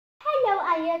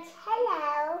Ayat.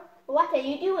 Hello. What are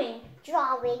you doing?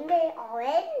 Drawing the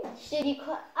orange. Should you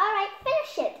Alright,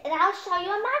 finish it and I'll show you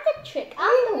a magic trick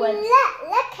afterwards.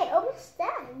 Look, I'm almost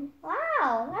done.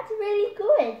 Wow, that's really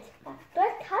good.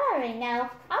 Good coloring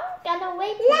now. I'm gonna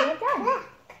wait till you're done. Look.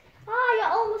 Oh,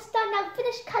 you're almost done. Now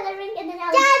finish coloring and then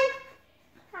I'll... Done.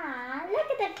 Ah, look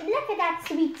at that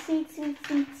sweet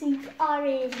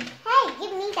orange. Hey,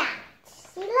 give me that.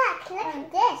 See, look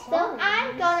at this. So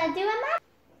I'm gonna do a magic.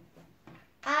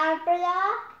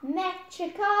 Abra,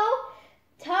 Mexico,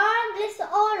 turn this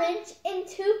orange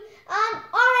into an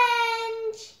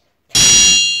orange.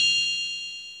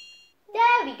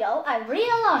 There we go, a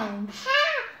real orange.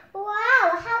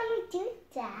 Wow, how do you do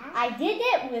that? I did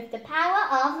it with the power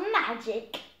of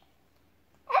magic.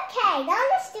 Okay, now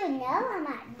let's do another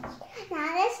one.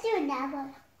 Now let's do another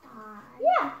one.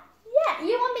 Yeah,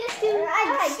 you want me to do...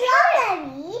 Alright,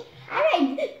 strawberry.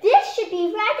 Alright, this should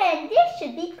be red and this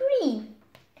should be green.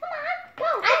 Come on, go.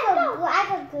 I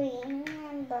go green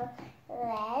and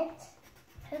red.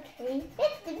 Okay,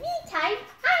 it's the me time.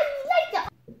 I like the...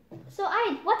 So,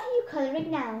 what are you coloring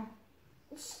now?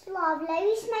 Strawberry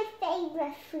is my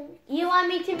favorite fruit. You want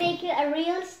me to make it a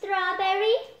real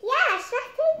strawberry? Yes, my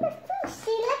favorite fruit.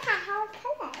 See, look at how it's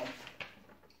colored.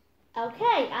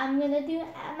 Okay, I'm gonna do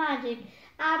a magic.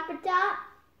 Abracadabra,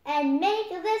 and make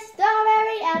this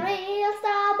strawberry a real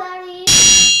strawberry.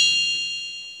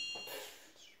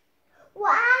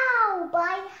 Wow,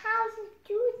 but how do you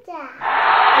do that? I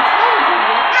told you,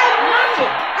 with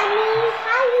magic. I mean,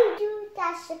 how you do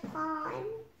that, Subhan?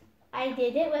 I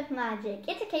did it with magic.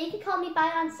 It's okay, you can call me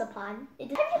Bayan Subhan.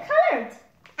 What have you colored?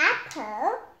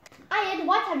 Apple. Ayat,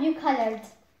 what have you colored?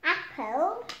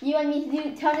 Apple. You want me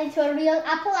to turn it into a real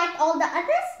apple like all the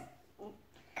others?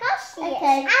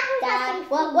 Okay. Apple's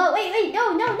Whoa, wait,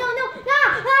 no.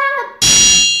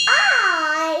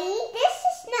 This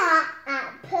is not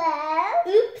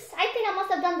apple. Oops, I think I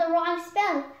must have done the wrong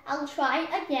spell. I'll try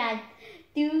again.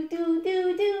 Do.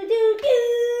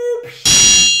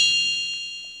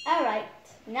 Alright,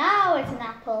 now it's an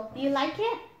apple. Do you like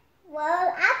it?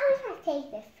 Well, apple is my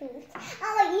favorite fruit.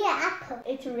 Oh, yeah, apple.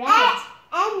 It's red.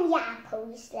 And the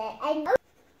apple is red. And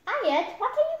Ayat,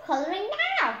 what are you coloring now?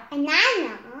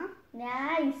 banana.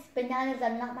 Nice. Bananas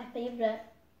are not my favorite.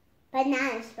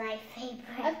 Banana is my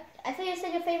favorite. I thought you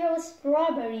said your favorite was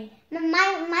strawberry.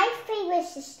 My favorite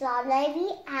is strawberry,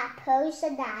 apples,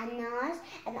 bananas,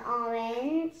 and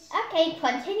orange. Okay,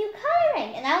 continue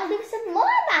coloring and I'll do some more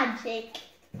magic.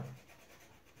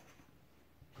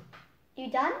 You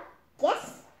done?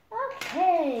 Yes.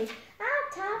 Okay, now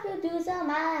time to do some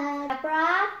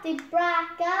magic.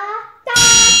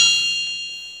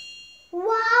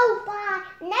 Wow, but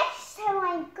next time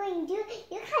I'm going to do,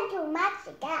 you can't do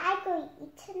magic. I'm going to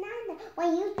eat banana.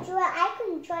 When you draw, I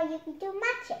can draw, you can do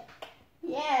magic.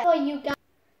 Yeah. For you guys.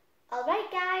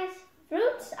 Alright guys,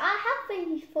 fruits are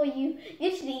healthy for you.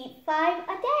 Usually eat 5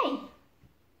 a day.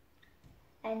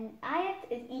 And Ayat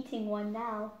is eating one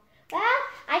now. Well,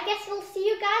 I guess we'll see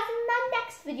you guys in the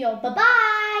next video.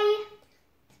 Bye-bye.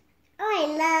 Oh, I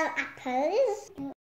love apples.